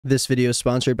This video is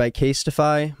sponsored by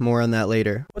Casetify. More on that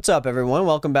later. What's up, everyone?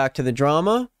 Welcome back to the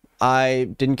drama. I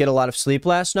didn't get a lot of sleep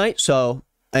last night, so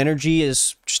energy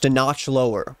is just a notch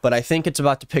lower, but I think it's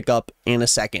about to pick up in a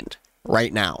second,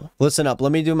 right now. Listen up,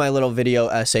 let me do my little video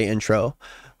essay intro.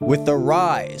 With the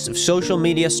rise of social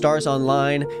media stars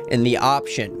online and the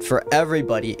option for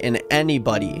everybody and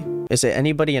anybody, is it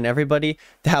anybody and everybody,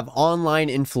 to have online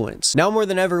influence. Now more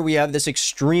than ever, we have this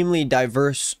extremely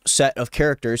diverse set of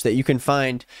characters that you can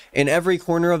find in every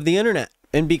corner of the internet.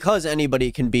 And because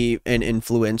anybody can be an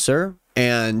influencer,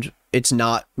 and it's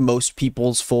not most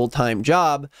people's full-time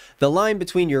job, the line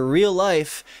between your real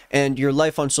life and your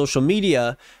life on social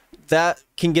media, that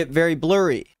can get very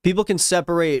blurry. People can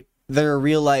separate their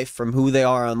real life from who they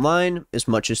are online as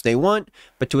much as they want,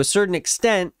 but to a certain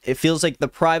extent, it feels like the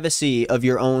privacy of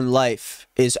your own life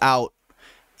is out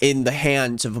in the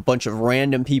hands of a bunch of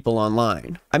random people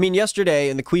online. I mean, yesterday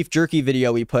in the queef jerky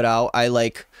video we put out,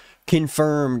 I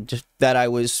confirmed that I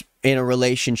was in a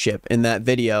relationship in that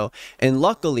video, and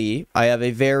luckily I have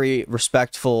a very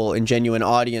respectful and genuine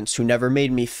audience who never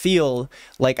made me feel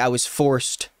like I was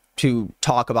forced to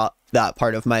talk about that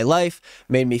part of my life,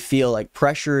 made me feel like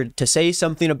pressured to say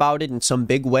something about it in some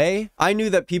big way. I knew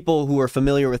that people who are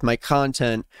familiar with my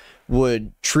content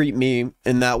would treat me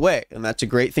in that way, and that's a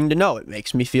great thing to know. It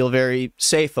makes me feel very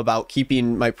safe about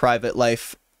keeping my private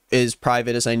life as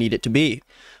private as I need it to be.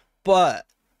 But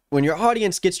when your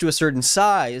audience gets to a certain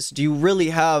size, do you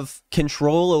really have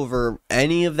control over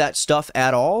any of that stuff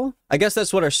at all? I guess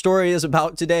that's what our story is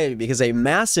about today, because a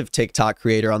massive TikTok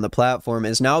creator on the platform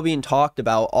is now being talked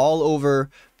about all over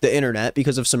the internet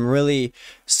because of some really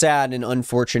sad and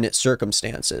unfortunate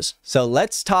circumstances. So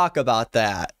let's talk about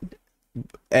that.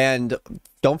 And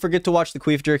don't forget to watch the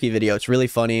queef jerky video. It's really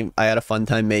funny. I had a fun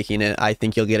time making it. I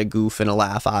think you'll get a goof and a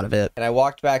laugh out of it. And I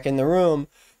walked back in the room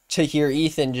to hear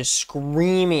Ethan just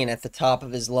screaming at the top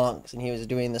of his lungs, and he was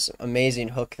doing this amazing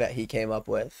hook that he came up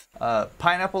with.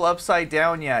 Pineapple upside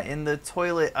down, yeah. In the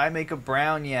toilet, I make a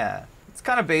brown, yeah. It's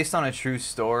kind of based on a true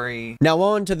story. Now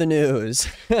on to the news.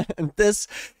 This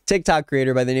TikTok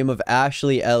creator by the name of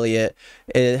Ashley Elliott,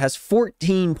 it has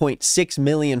 14.6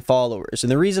 million followers. And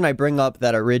the reason I bring up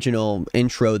that original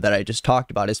intro that I just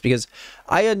talked about is because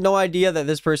I had no idea that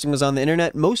this person was on the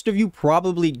internet. Most of you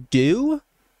probably do,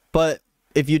 but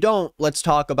if you don't, let's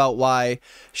talk about why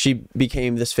she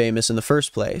became this famous in the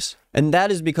first place. And that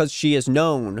is because she is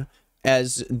known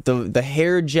as the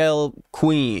hair gel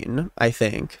queen, I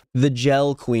think. The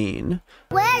gel queen.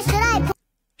 Where should I put?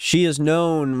 She is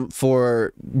known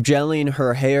for gelling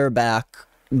her hair back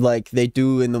like they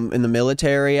do in the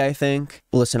military, I think.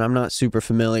 Listen, I'm not super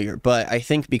familiar, but I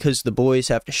think because the boys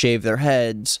have to shave their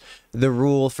heads, the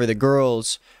rule for the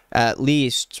girls, at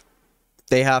least,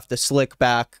 they have to slick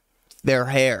back their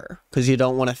hair, because you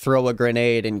don't want to throw a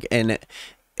grenade and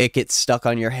it gets stuck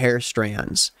on your hair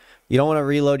strands. You don't want to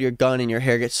reload your gun and your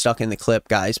hair gets stuck in the clip,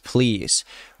 guys. Please.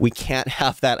 We can't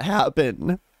have that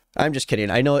happen. I'm just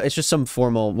kidding. I know it's just some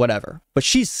formal whatever. But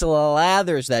she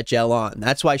slathers that gel on.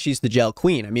 That's why she's the gel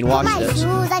queen. I mean, watch this.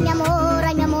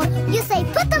 You say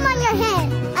put them on your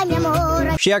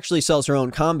head. She actually sells her own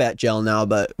combat gel now,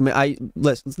 but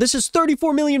listen, this is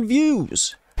 34 million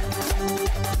views.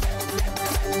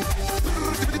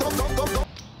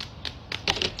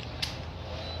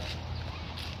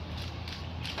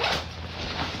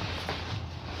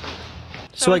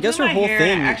 So I guess her whole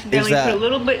thing is that put a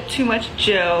little bit too much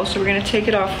gel, so we're gonna take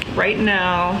it off right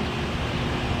now.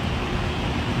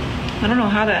 I don't know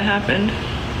how that happened.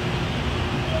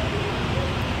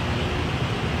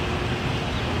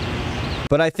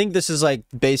 But I think this is like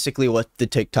basically what the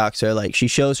TikToks are like. She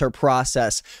shows her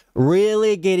process,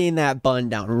 really getting that bun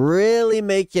down, really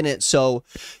making it so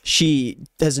she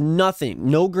has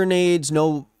nothing, no grenades,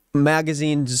 no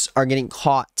magazines are getting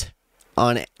caught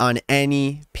on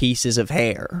any pieces of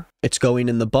hair. It's going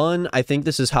in the bun. I think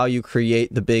this is how you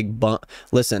create the big bun.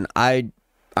 Listen, I'm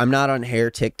not on hair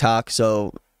TikTok,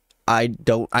 so I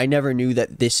never knew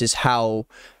that this is how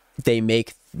they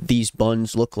make these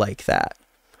buns look like that.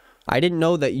 I didn't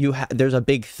know that there's a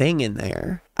big thing in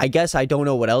there. I guess I don't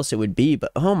know what else it would be,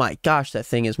 but oh my gosh, that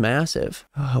thing is massive.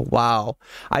 Oh, wow.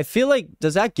 I feel like,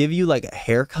 does that give you like a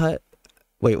haircut?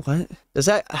 Wait, what? Does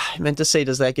that, I meant to say,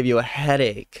 does that give you a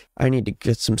headache? I need to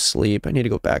get some sleep. I need to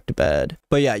go back to bed.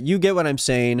 But yeah, you get what I'm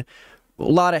saying. A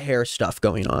lot of hair stuff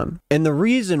going on. And the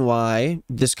reason why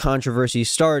this controversy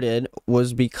started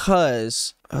was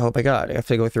because, oh my God, I have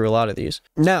to go through a lot of these.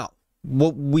 Now,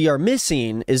 what we are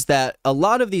missing is that a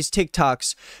lot of these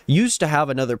TikToks used to have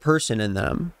another person in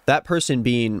them, that person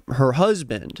being her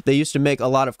husband. They used to make a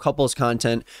lot of couples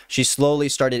content. She slowly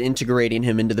started integrating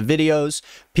him into the videos.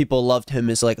 People loved him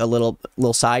as like a little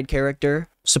side character,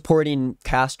 supporting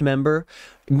cast member.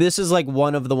 This is like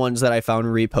one of the ones that I found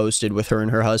reposted with her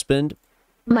and her husband.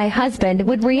 My husband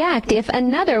would react if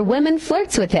another woman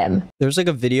flirts with him. There's like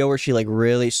a video where she like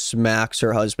really smacks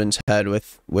her husband's head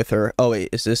with her. Oh wait,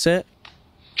 is this it?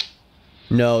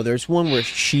 No, there's one where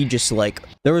she just like,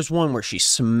 there was one where she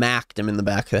smacked him in the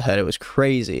back of the head. It was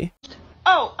crazy.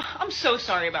 Oh, I'm so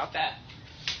sorry about that.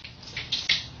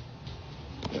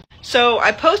 So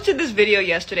I posted this video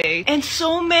yesterday, and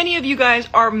so many of you guys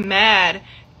are mad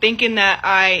thinking that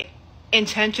I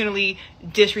intentionally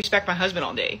disrespect my husband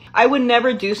all day. I would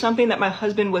never do something that my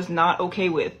husband was not okay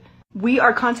with. We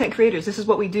are content creators. This is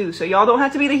what we do. So y'all don't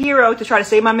have to be the hero to try to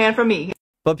save my man from me.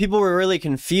 But people were really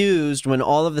confused when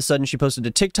all of a sudden she posted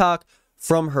a TikTok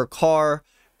from her car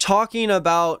talking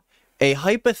about a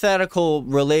hypothetical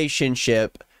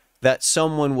relationship that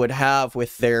someone would have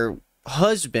with their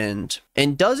husband,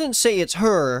 and doesn't say it's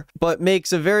her, but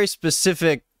makes a very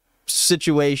specific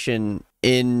situation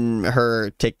in her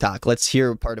TikTok. Let's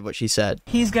hear part of what she said.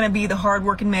 He's gonna be the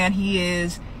hardworking man he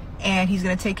is, and he's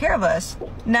gonna take care of us.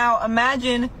 Now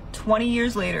imagine 20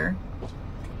 years later,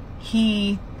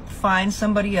 he finds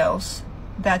somebody else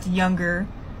that's younger,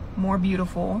 more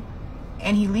beautiful,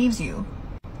 and he leaves you.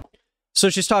 So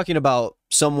she's talking about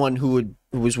someone who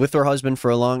was with her husband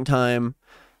for a long time,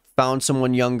 found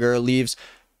someone younger, leaves.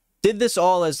 Did this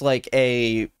all as like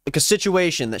a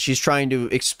situation that she's trying to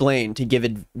explain to give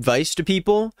advice to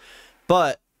people.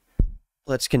 But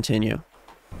let's continue.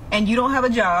 And you don't have a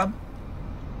job.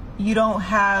 You don't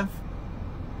have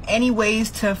any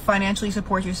ways to financially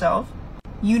support yourself.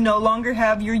 You no longer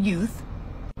have your youth,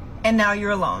 and now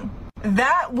you're alone.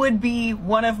 That would be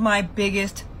one of my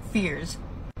biggest fears.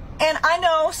 And I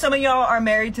know some of y'all are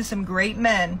married to some great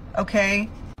men, okay?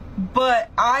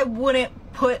 But I wouldn't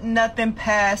put nothing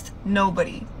past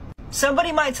nobody.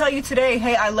 Somebody might tell you today,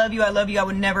 hey, I love you, I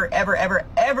would never, ever, ever,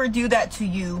 ever do that to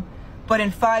you. But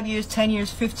in 5 years, 10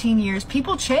 years, 15 years,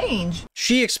 people change.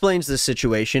 She explains this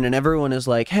situation, and everyone is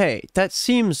like, hey, that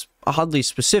seems oddly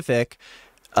specific.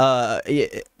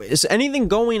 Is anything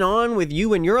going on with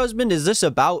you and your husband? Is this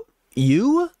about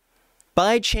you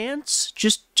by chance?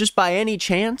 Just by any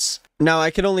chance? Now,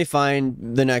 I could only find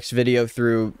the next video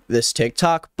through this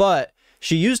TikTok, but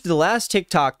she used the last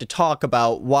TikTok to talk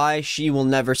about why she will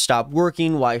never stop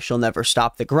working, why she'll never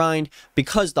stop the grind,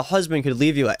 because the husband could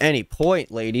leave you at any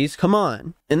point, ladies. Come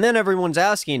on. And then everyone's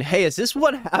asking, hey, is this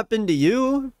what happened to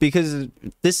you? Because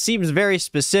this seems very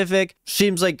specific.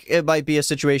 Seems like it might be a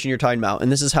situation you're talking about.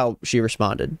 And this is how she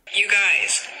responded. You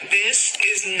guys, this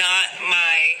is not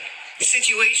my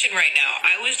situation right now.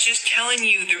 I was just telling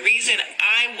you the reason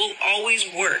I will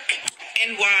always work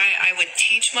and why I would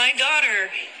teach my daughter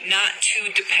not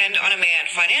to depend on a man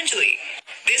financially.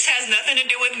 This has nothing to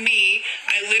do with me.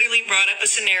 I literally brought up a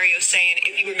scenario saying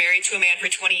if you were married to a man for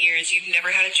 20 years, you've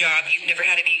never had a job, you've never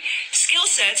had any skill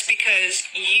sets because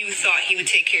you thought he would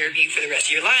take care of you for the rest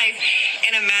of your life.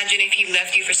 And imagine if he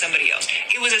left you for somebody else.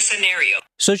 It was a scenario.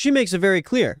 So she makes it very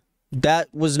clear. That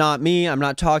was not me. I'm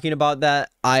not talking about that.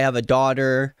 I have a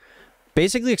daughter.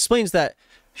 Basically explains that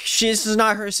this is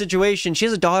not her situation. She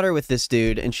has a daughter with this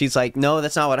dude, and she's like, no,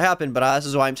 that's not what happened, but this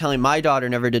is why I'm telling my daughter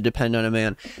never to depend on a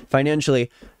man financially.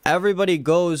 Everybody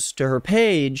goes to her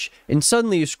page, and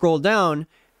suddenly you scroll down,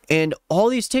 and all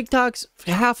these TikToks,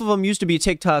 half of them used to be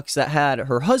TikToks that had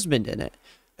her husband in it.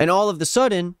 And all of a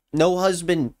sudden, no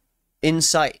husband in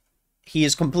sight. He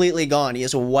is completely gone. He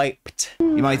is wiped.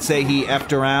 You might say he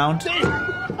effed around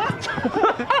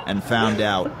and found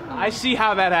out. I see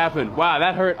how that happened. Wow,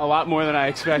 that hurt a lot more than I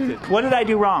expected. What did I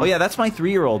do wrong? Oh yeah, that's my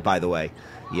 3-year-old, by the way.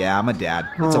 Yeah, I'm a dad.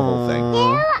 It's a whole thing.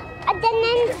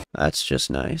 That's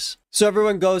just nice. So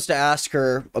everyone goes to ask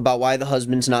her about why the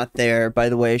husband's not there. By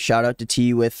the way, shout out to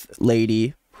T with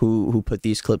Lady who put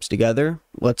these clips together.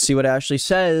 Let's see what Ashley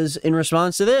says in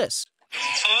response to this.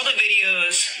 All the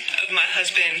videos of my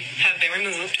husband have been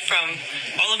removed from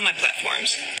all of my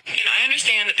platforms. And I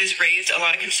understand that this raised a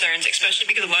lot of concerns, especially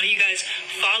because a lot of you guys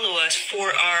follow us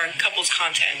for our couples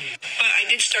content. But I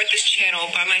did start this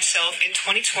channel by myself in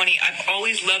 2020. I've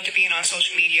always loved being on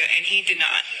social media, and he did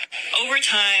not. Over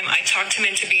time, I talked him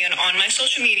into being on my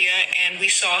social media, and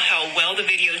we saw how well the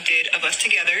videos did of us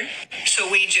together. So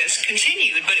we just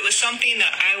continued. But it was something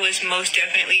that I was most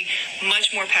definitely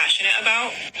much more passionate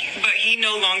about. But he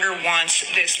no longer wants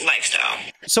this lifestyle.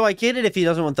 So I get it if he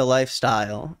doesn't want the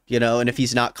lifestyle, you know, and if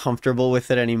he's not comfortable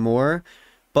with it anymore.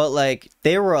 but like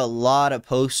there were a lot of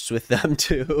posts with them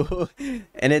too.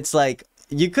 And it's like,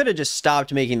 you could have just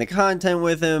stopped making the content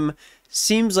with him.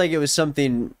 Seems like it was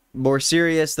something more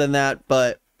serious than that,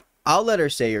 but I'll let her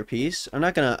say her piece. I'm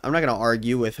not gonna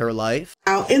argue with her life.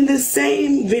 Now, in this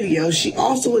same video, she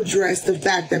also addressed the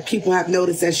fact that people have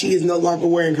noticed that she is no longer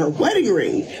wearing her wedding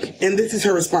ring, and this is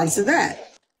her response to that.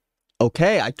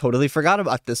 Okay, I totally forgot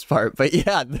about this part, but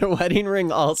yeah, the wedding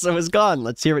ring also is gone.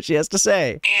 Let's hear what she has to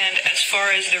say. And as far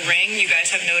as the ring, you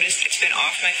guys have noticed it's been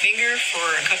off my finger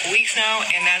for a couple weeks now,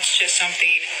 and that's just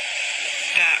something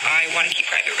that I want to keep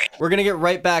private right. We're gonna get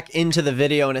right back into the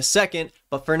video in a second,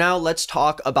 but for now, let's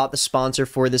talk about the sponsor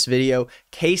for this video,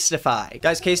 Casetify.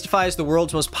 Guys, Casetify is the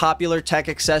world's most popular tech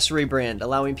accessory brand,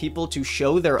 allowing people to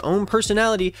show their own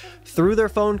personality through their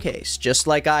phone case, just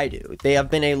like I do. They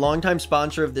have been a longtime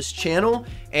sponsor of this channel,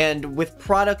 and with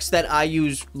products that I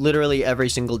use literally every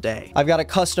single day. I've got a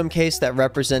custom case that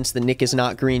represents the Nick is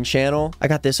Not Green channel. I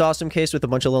got this awesome case with a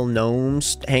bunch of little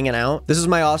gnomes hanging out. This is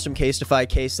my awesome Casetify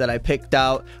case that I picked out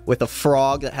with a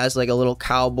frog that has like a little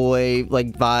cowboy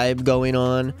like vibe going on.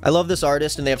 I love this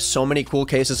artist, and they have so many cool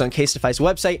cases on Casetify's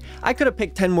website. I could have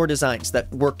picked 10 more designs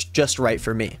that worked just right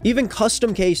for me. Even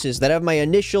custom cases that have my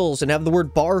initials and have the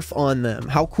word barf on them.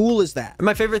 How cool is that? And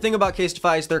my favorite thing about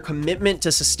Casetify is their commitment to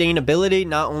sustainability.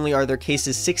 Not only are their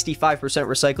cases 65%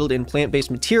 recycled in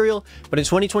plant-based material, but in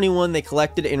 2021 they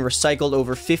collected and recycled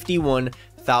over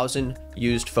 51,000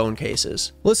 used phone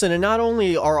cases. Listen, and not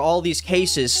only are all these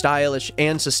cases stylish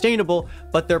and sustainable,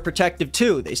 but they're protective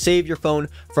too. They save your phone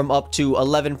from up to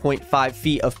 11.5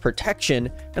 feet of protection,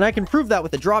 and I can prove that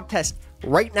with a drop test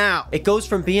right now. It goes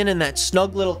from being in that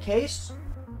snug little case,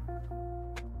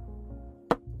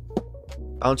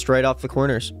 bounced right off the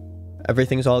corners.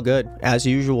 Everything's all good, as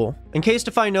usual. And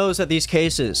Casetify knows that these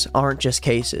cases aren't just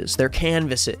cases, they're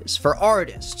canvases for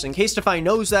artists. And Casetify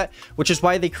knows that, which is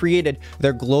why they created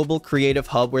their global creative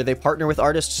hub where they partner with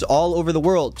artists all over the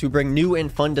world to bring new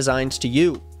and fun designs to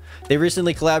you. They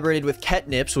recently collaborated with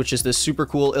Ketnips, which is this super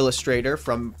cool illustrator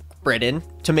from Britain,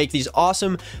 to make these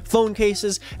awesome phone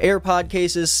cases, AirPod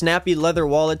cases, snappy leather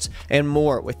wallets, and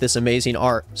more with this amazing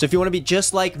art. So if you want to be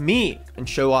just like me and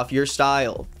show off your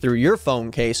style through your phone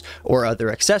case or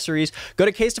other accessories, go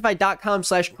to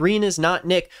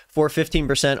casetify.com/greenisnotnick for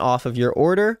 15% off of your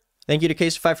order. Thank you to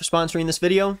Casetify for sponsoring this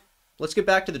video. Let's get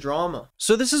back to the drama.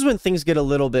 So this is when things get a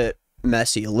little bit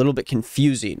messy, a little bit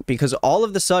confusing, because all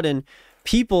of a sudden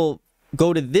people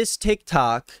go to this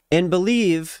TikTok and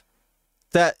believe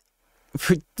that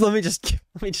let me just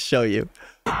show you.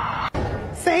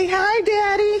 Say hi,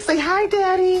 Daddy. Say hi,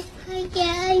 Daddy. Hi,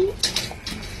 Daddy.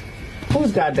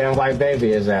 Whose goddamn white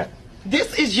baby is that?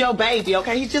 This is your baby,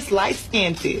 okay? He's just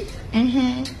light-skinned.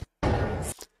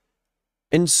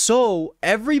 And so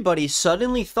everybody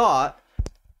suddenly thought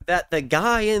that the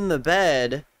guy in the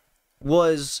bed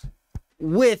was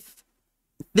with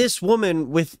this woman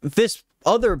with this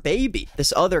other baby,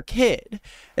 this other kid.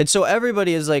 And so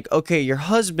everybody is like, okay, your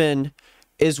husband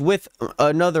is with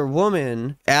another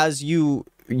woman, as you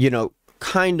know,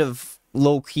 kind of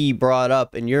low-key brought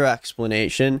up in your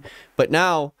explanation, but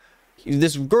now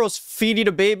this girl's feeding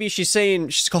a baby.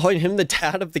 She's calling him the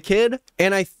dad of the kid.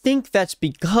 And I think that's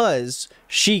because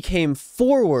she came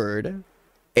forward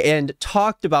and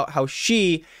talked about how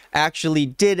she actually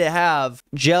did have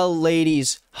Gel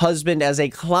Lady's husband as a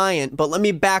client. But let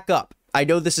me back up. I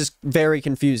know this is very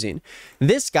confusing.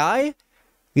 This guy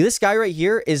right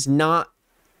here is not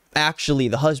actually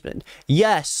the husband.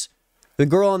 Yes, the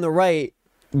girl on the right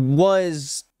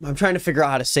was, I'm trying to figure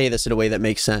out how to say this in a way that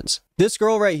makes sense. This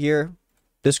girl right here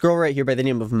by the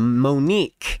name of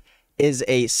Monique is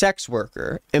a sex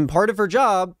worker, and part of her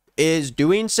job is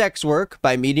doing sex work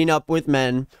by meeting up with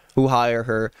men who hire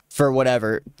her for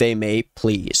whatever they may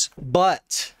please.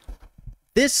 But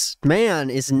this man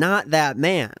is not that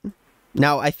man.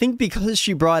 Now, I think because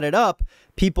she brought it up,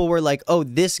 people were like, oh,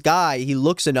 this guy, he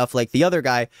looks enough like the other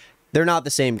guy. They're not the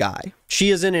same guy. She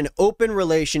is in an open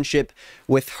relationship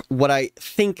with what I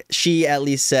think she at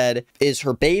least said is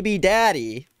her baby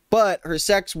daddy, but her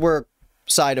sex work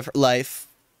side of her life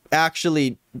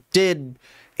actually did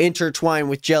intertwine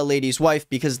with Gel Lady's wife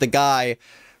because the guy...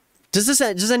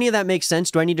 Does any of that make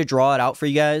sense? Do I need to draw it out for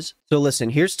you guys? So listen,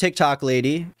 here's TikTok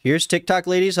Lady. Here's TikTok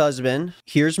Lady's husband.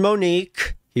 Here's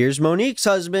Monique. Here's Monique's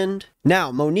husband. Now,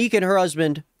 Monique and her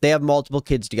husband, they have multiple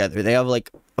kids together. They have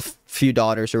like a few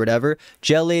daughters or whatever.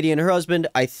 Gel Lady and her husband,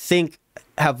 I think,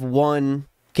 have one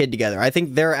kid together. I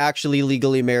think they're actually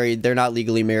legally married. They're not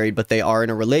legally married, but they are in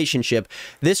a relationship.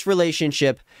 This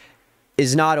relationship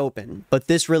is not open, but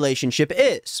this relationship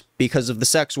is because of the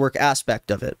sex work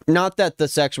aspect of it. Not that the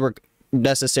sex work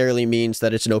necessarily means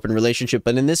that it's an open relationship,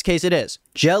 but in this case it is.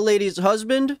 Gel Lady's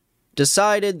husband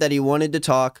decided that he wanted to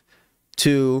talk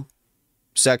to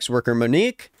sex worker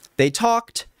Monique. They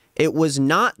talked. It was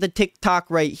not the TikTok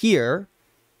right here.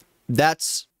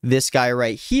 That's this guy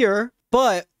right here.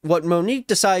 But what Monique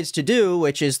decides to do,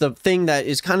 which is the thing that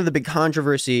is kind of the big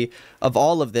controversy of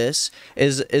all of this,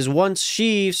 is once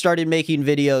she started making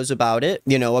videos about it,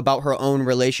 you know, about her own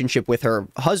relationship with her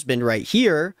husband right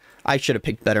here. I should have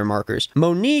picked better markers.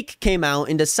 Monique came out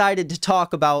and decided to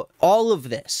talk about all of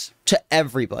this to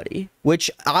everybody, which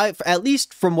at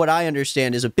least from what I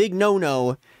understand, is a big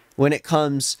no-no when it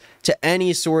comes to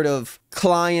any sort of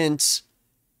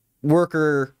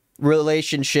client-worker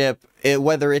relationship,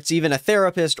 whether it's even a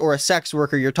therapist or a sex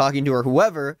worker you're talking to or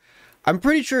whoever. I'm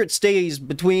pretty sure it stays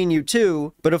between you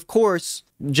two, but of course,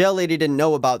 Gel Lady didn't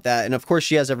know about that, and of course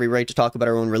she has every right to talk about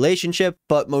her own relationship,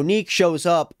 but Monique shows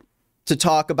up to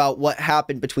talk about what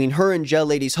happened between her and Gel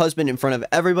Lady's husband in front of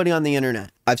everybody on the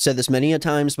internet. I've said this many a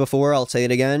times before, I'll say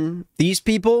it again. These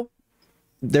people,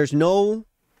 there's no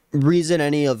reason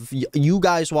any of you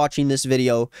guys watching this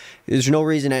video, there's no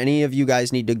reason any of you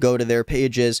guys need to go to their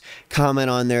pages, comment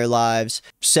on their lives,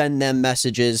 send them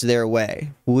messages their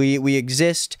way. We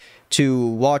exist to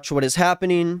watch what is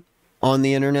happening on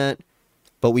the internet,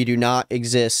 but we do not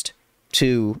exist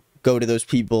to go to those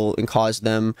people and cause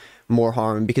them more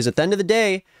harm, because at the end of the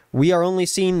day, we are only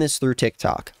seeing this through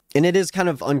TikTok. And it is kind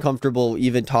of uncomfortable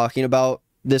even talking about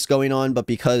this going on, but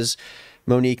because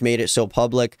Monique made it so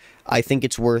public, I think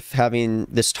it's worth having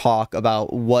this talk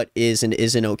about what is and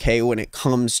isn't okay when it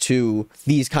comes to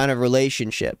these kind of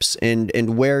relationships and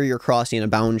where you're crossing a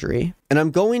boundary. And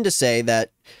I'm going to say that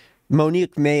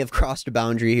Monique may have crossed a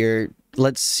boundary here.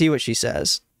 Let's see what she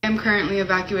says. I'm currently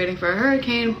evacuating for a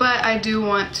hurricane, but I do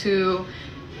want to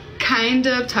kind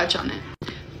of touch on it.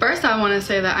 First, I want to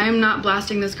say that I am not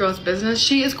blasting this girl's business.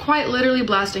 She is quite literally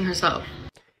blasting herself.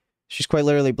 She's quite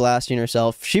literally blasting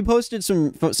herself. She posted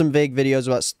some vague videos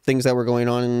about things that were going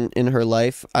on in her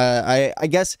life. I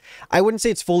guess I wouldn't say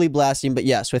it's fully blasting, but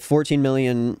yes, with 14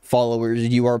 million followers,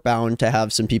 you are bound to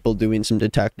have some people doing some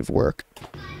detective work.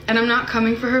 And I'm not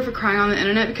coming for her for crying on the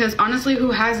internet, because honestly,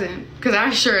 who hasn't? Because I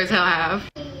sure as hell have.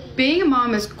 Being a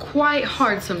mom is quite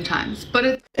hard sometimes, but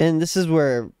it's... And this is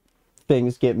where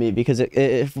things get me, because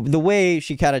the way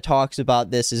she kind of talks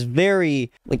about this is very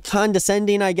like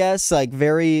condescending, I guess, like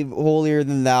very holier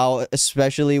than thou,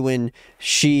 especially when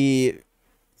she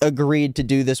agreed to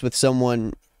do this with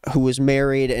someone who was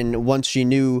married, and once she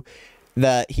knew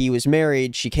that he was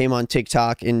married, she came on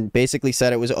TikTok and basically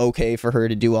said it was okay for her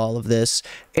to do all of this,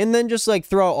 and then just like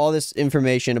throw out all this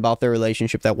information about their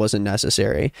relationship that wasn't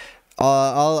necessary.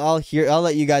 I'll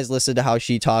let you guys listen to how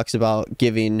she talks about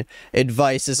giving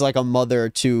advice as like a mother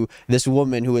to this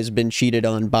woman who has been cheated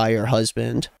on by her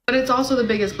husband. But it's also the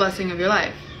biggest blessing of your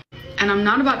life. And I'm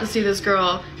not about to see this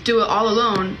girl do it all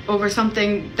alone over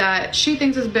something that she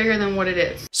thinks is bigger than what it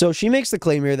is. So she makes the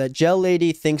claim here that Gel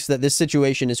Lady thinks that this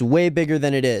situation is way bigger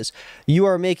than it is. You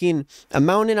are making a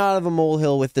mountain out of a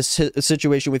molehill with this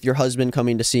situation with your husband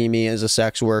coming to see me as a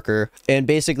sex worker, and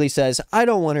basically says, I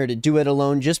don't want her to do it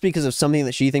alone just because of something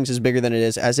that she thinks is bigger than it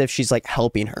is, as if she's like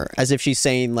helping her, as if she's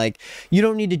saying like, you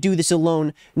don't need to do this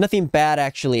alone. Nothing bad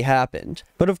actually happened.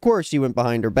 But of course he went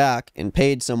behind her back and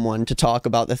paid someone to talk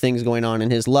about the things going on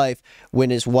in his life when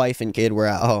his wife and kid were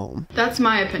at home. That's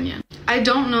my opinion. I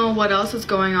don't know what else is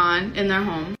going on in their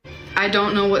home. I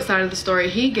don't know what side of the story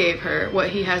he gave her,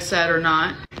 what he has said or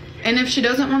not. And if she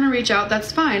doesn't want to reach out,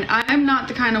 that's fine. I'm not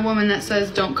the kind of woman that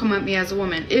says don't come at me as a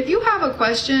woman. If you have a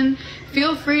question,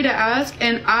 feel free to ask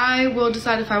and I will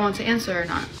decide if I want to answer or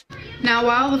not. Now,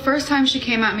 while the first time she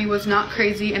came at me was not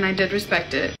crazy and I did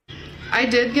respect it, I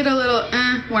did get a little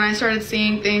when I started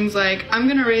seeing things like, I'm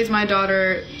gonna raise my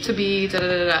daughter to be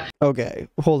da-da-da-da. Okay,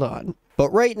 hold on. But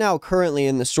right now, currently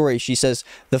in the story, she says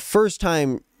the first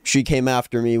time she came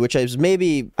after me, which is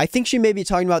maybe, I think she may be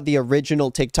talking about the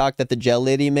original TikTok that the Gel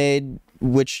Lady made,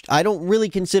 which I don't really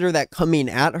consider that coming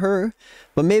at her,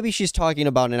 but maybe she's talking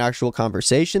about an actual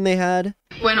conversation they had.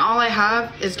 When all I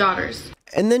have is daughters.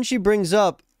 And then she brings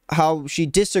up how she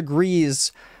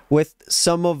disagrees with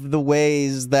some of the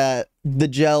ways that the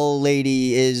Gel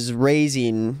Lady is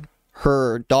raising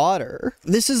her daughter.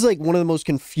 This is like one of the most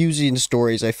confusing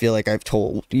stories I feel like I've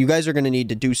told. You guys are going to need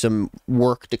to do some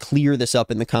work to clear this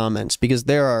up in the comments, because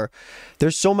there's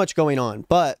so much going on.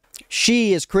 But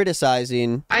she is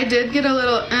criticizing. I did get a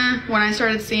little when I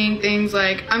started seeing things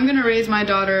like, I'm gonna raise my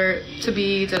daughter to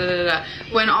be da-da-da-da,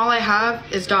 when all I have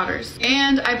is daughters.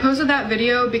 And I posted that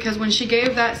video because when she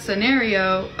gave that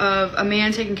scenario of a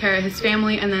man taking care of his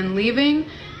family and then leaving,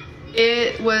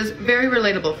 it was very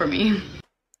relatable for me.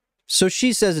 So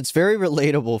she says it's very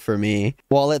relatable for me,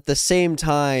 while at the same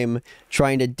time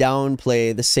trying to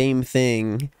downplay the same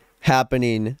thing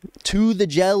happening to the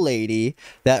gel lady,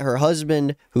 that her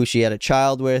husband, who she had a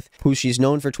child with, who she's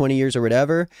known for 20 years or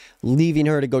whatever, leaving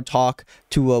her to go talk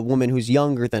to a woman who's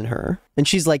younger than her. And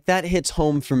she's like, that hits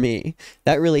home for me.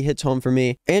 That really hits home for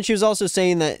me. And she was also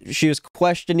saying that she was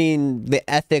questioning the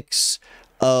ethics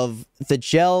of the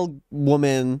gel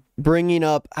woman, bringing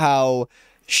up how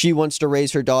she wants to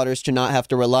raise her daughters to not have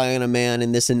to rely on a man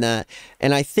and this and that.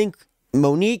 And I think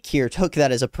Monique here took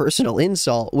that as a personal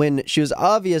insult when she was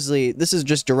obviously, this is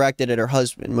just directed at her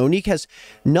husband. Monique has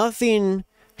nothing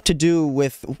to do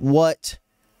with what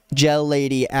Gel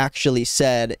Lady actually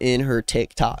said in her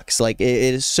TikToks. Like, it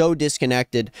is so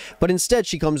disconnected. But instead,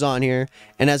 she comes on here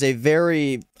and has a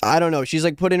very, I don't know, she's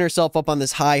like putting herself up on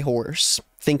this high horse,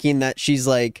 thinking that she's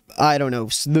like, I don't know,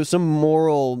 some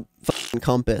moral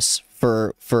compass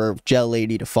for Gel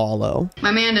Lady to follow.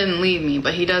 My man didn't leave me,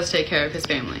 but he does take care of his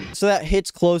family. So that hits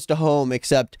close to home,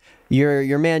 except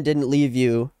your man didn't leave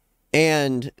you,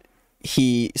 and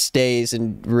he stays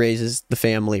and raises the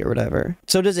family or whatever.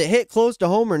 So does it hit close to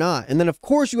home or not? And then of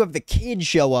course you have the kid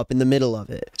show up in the middle of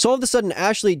it. So all of a sudden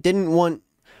Ashley didn't want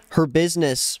her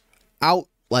business out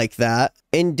like that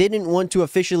and didn't want to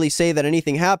officially say that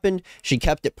anything happened. She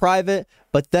kept it private,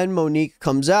 but then Monique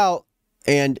comes out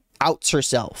and outs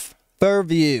herself for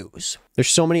views. There's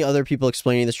so many other people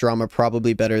explaining this drama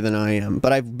probably better than I am,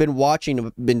 but I've been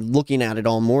watching, been looking at it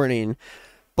all morning,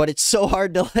 but it's so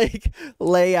hard to like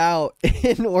lay out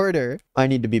in order. I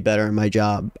need to be better in my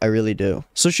job. I really do.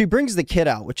 So she brings the kid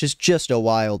out, which is just a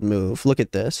wild move. Look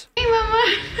at this. Hey,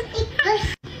 Mama.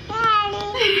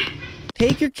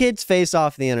 Take your kid's face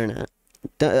off the internet.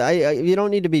 You don't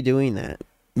need to be doing that.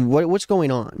 What's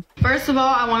going on? First of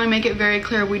all, I want to make it very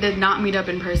clear we did not meet up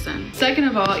in person. Second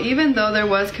of all, even though there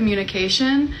was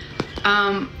communication,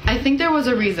 I think there was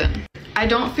a reason. I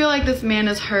don't feel like this man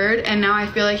is heard, and now I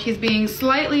feel like he's being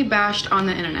slightly bashed on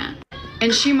the internet.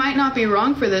 And she might not be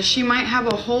wrong for this. She might have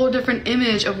a whole different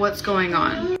image of what's going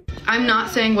on. I'm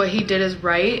not saying what he did is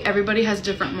right. Everybody has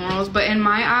different morals, but in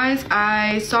my eyes,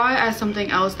 I saw it as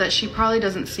something else that she probably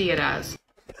doesn't see it as.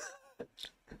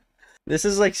 This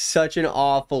is like such an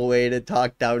awful way to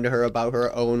talk down to her about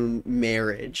her own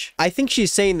marriage. I think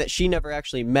she's saying that she never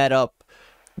actually met up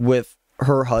with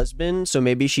her husband, so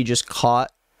maybe she just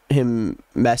caught him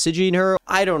messaging her.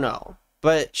 I don't know.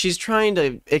 But she's trying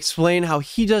to explain how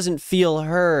he doesn't feel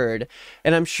heard.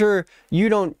 And I'm sure you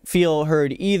don't feel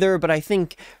heard either, but I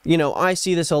think, you know, I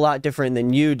see this a lot different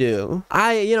than you do.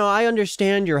 I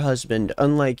understand your husband,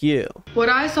 unlike you. What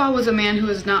I saw was a man who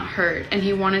was not heard, and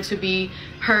he wanted to be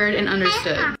heard and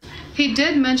understood. He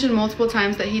did mention multiple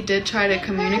times that he did try to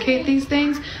communicate these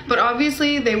things, but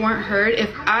obviously they weren't heard if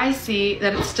I see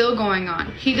that it's still going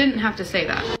on. He didn't have to say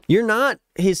that. You're not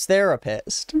his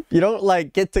therapist. You don't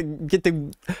like get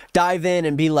to dive in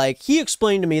and be like, he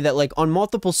explained to me that like on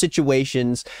multiple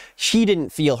situations she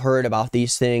didn't feel heard about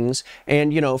these things,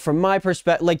 and you know, from my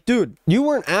perspective, like, dude, you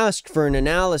weren't asked for an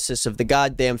analysis of the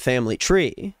goddamn family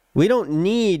tree. We don't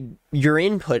need your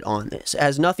input on this. It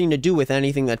has nothing to do with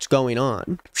anything that's going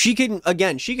on. She can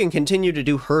continue to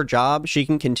do her job. She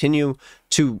can continue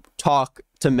to talk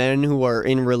to men who are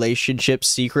in relationships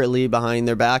secretly behind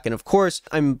their back. And of course,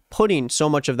 I'm putting so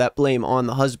much of that blame on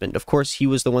the husband. Of course, he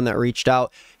was the one that reached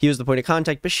out. He was the point of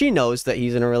contact, but she knows that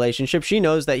he's in a relationship. She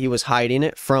knows that he was hiding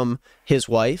it from his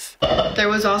wife. There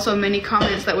was also many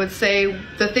comments that would say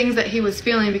the things that he was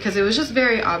feeling because it was just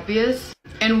very obvious.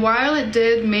 And while it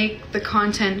did make the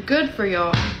content good for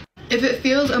y'all, if it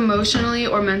feels emotionally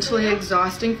or mentally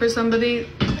exhausting for somebody,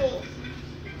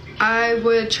 I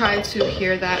would try to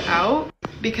hear that out,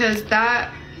 because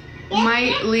that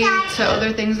might lead to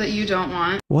other things that you don't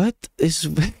want. What is...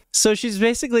 So she's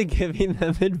basically giving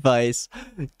them advice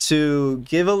to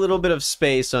give a little bit of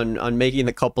space on making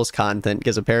the couple's content,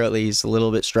 because apparently he's a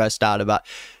little bit stressed out about...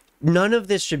 None of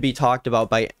this should be talked about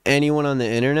by anyone on the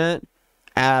internet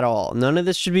at all. None of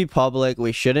this should be public.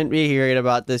 We shouldn't be hearing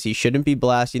about this. He shouldn't be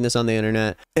blasting this on the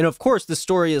internet. And of course, the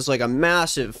story is like a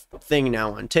massive thing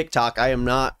now on TikTok.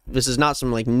 This is not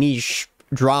some like niche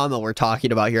drama we're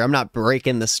talking about here. I'm not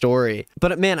breaking the story.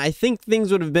 But man, I think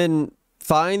things would have been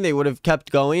fine. They would have kept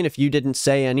going if you didn't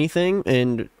say anything,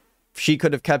 and she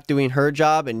could have kept doing her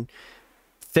job and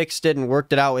fixed it and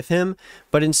worked it out with him.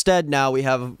 But instead, now we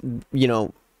have, you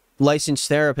know, licensed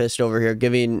therapist over here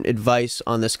giving advice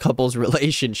on this couple's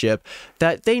relationship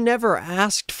that they never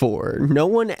asked for. No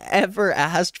one ever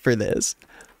asked for this.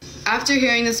 After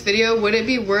hearing this video, would it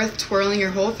be worth twirling your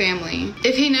whole family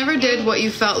if he never did what you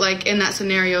felt like in that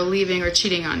scenario, leaving or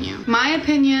cheating on you? My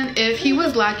opinion, if he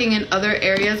was lacking in other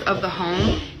areas of the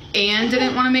home and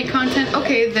didn't want to make content,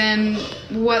 okay, then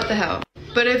what the hell?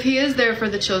 But if he is there for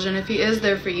the children, if he is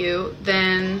there for you,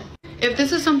 then if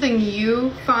this is something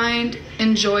you find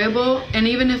enjoyable, and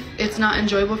even if it's not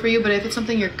enjoyable for you, but if it's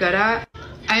something you're good at,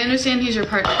 I understand he's your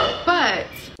partner, but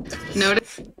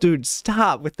notice. Dude,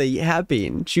 stop with the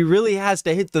yapping. She really has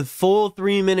to hit the full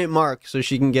 3-minute mark so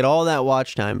she can get all that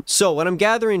watch time. So what I'm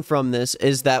gathering from this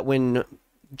is that when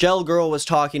Gel Girl was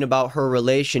talking about her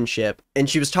relationship and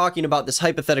she was talking about this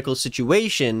hypothetical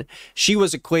situation, she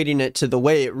was equating it to the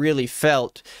way it really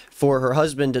felt for her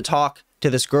husband to talk to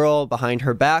this girl behind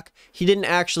her back. He didn't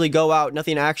actually go out.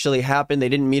 Nothing actually happened. They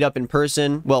didn't meet up in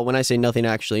person. Well, when I say nothing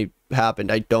actually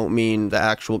happened, I don't mean the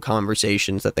actual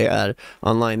conversations that they had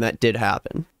online. That did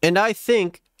happen. And I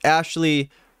think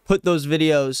Ashley put those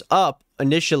videos up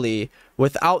initially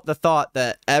without the thought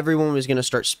that everyone was going to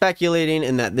start speculating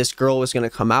and that this girl was going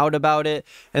to come out about it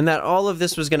and that all of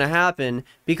this was going to happen,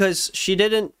 because she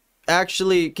didn't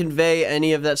actually convey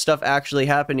any of that stuff actually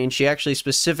happening. She actually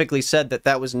specifically said that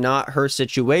that was not her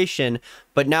situation.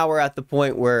 But now we're at the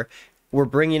point where we're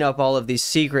bringing up all of these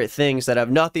secret things that have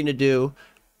nothing to do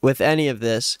with any of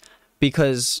this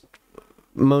because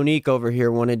Monique over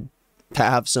here wanted to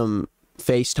have some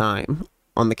FaceTime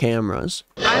on the cameras.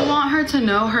 I want her to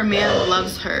know her man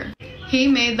loves her. He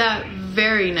made that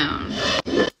very known.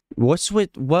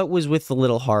 What was with the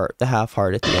little heart, the half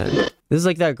heart at the end? This is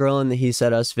like that girl in the He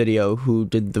Said Us video who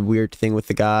did the weird thing with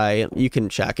the guy. You can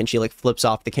check, and she like flips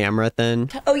off the camera at the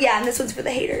end. Oh yeah, and this one's for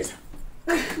the haters.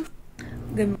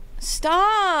 Good.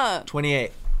 Stop.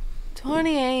 28.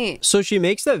 28. So she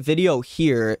makes that video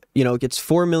here, you know, gets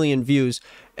 4 million views,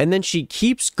 and then she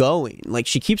keeps going. Like,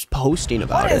 she keeps posting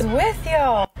about it. What is with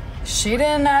y'all? She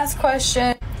didn't ask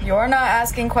questions. You're not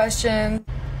asking questions.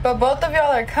 But both of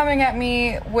y'all are coming at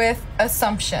me with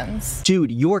assumptions.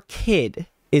 Dude, your kid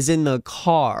is in the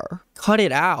car. Cut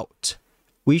it out.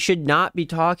 We should not be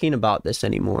talking about this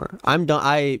anymore. I'm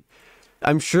done.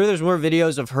 I'm sure there's more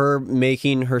videos of her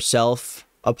making herself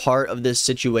a part of this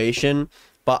situation.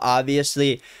 But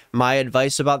obviously, my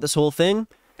advice about this whole thing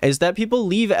is that people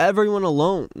leave everyone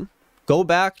alone. Go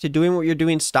back to doing what you're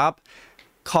doing. Stop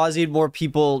causing more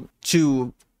people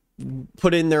to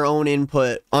put in their own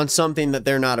input on something that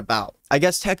they're not about. I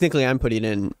guess technically I'm putting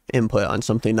in input on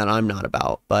something that I'm not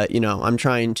about. But, you know, I'm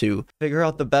trying to figure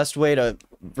out the best way to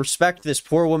respect this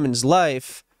poor woman's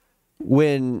life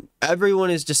when everyone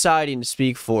is deciding to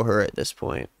speak for her at this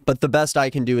point. But the best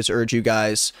I can do is urge you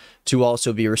guys to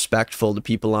also be respectful to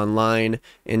people online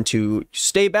and to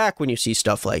stay back when you see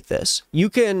stuff like this. You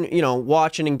can, you know,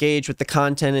 watch and engage with the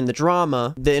content and the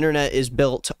drama. The internet is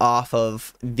built off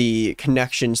of the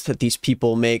connections that these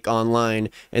people make online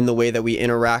and the way that we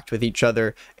interact with each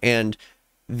other and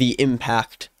the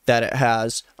impact that it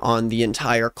has on the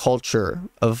entire culture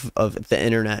of the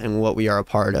internet and what we are a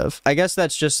part of. I guess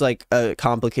that's just like a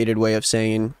complicated way of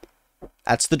saying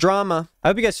that's the drama. I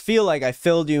hope you guys feel like I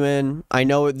filled you in. I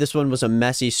know this one was a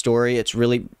messy story. It's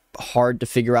really hard to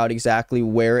figure out exactly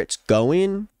where it's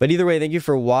going. But either way, thank you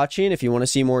for watching. If you want to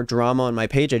see more drama on my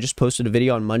page, I just posted a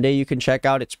video on Monday you can check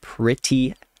out. It's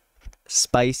pretty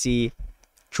spicy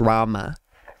drama.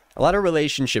 A lot of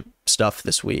relationship stuff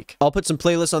this week. I'll put some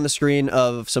playlists on the screen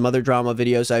of some other drama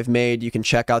videos I've made. You can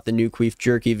check out the new Queef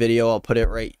Jerky video. I'll put it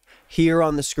right here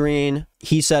on the screen.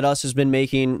 He Said Us has been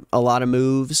making a lot of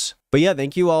moves. But yeah,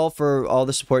 thank you all for all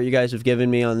the support you guys have given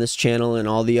me on this channel and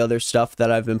all the other stuff that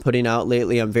I've been putting out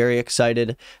lately. I'm very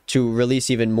excited to release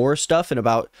even more stuff in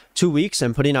about 2 weeks.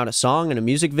 I'm putting out a song and a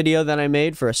music video that I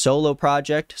made for a solo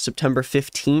project, September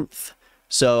 15th.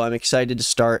 So I'm excited to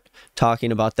start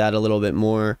talking about that a little bit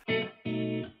more.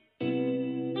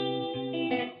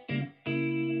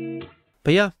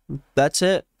 But yeah, that's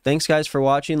it. Thanks guys for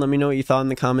watching. Let me know what you thought in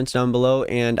the comments down below,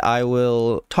 and I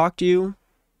will talk to you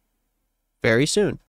very soon.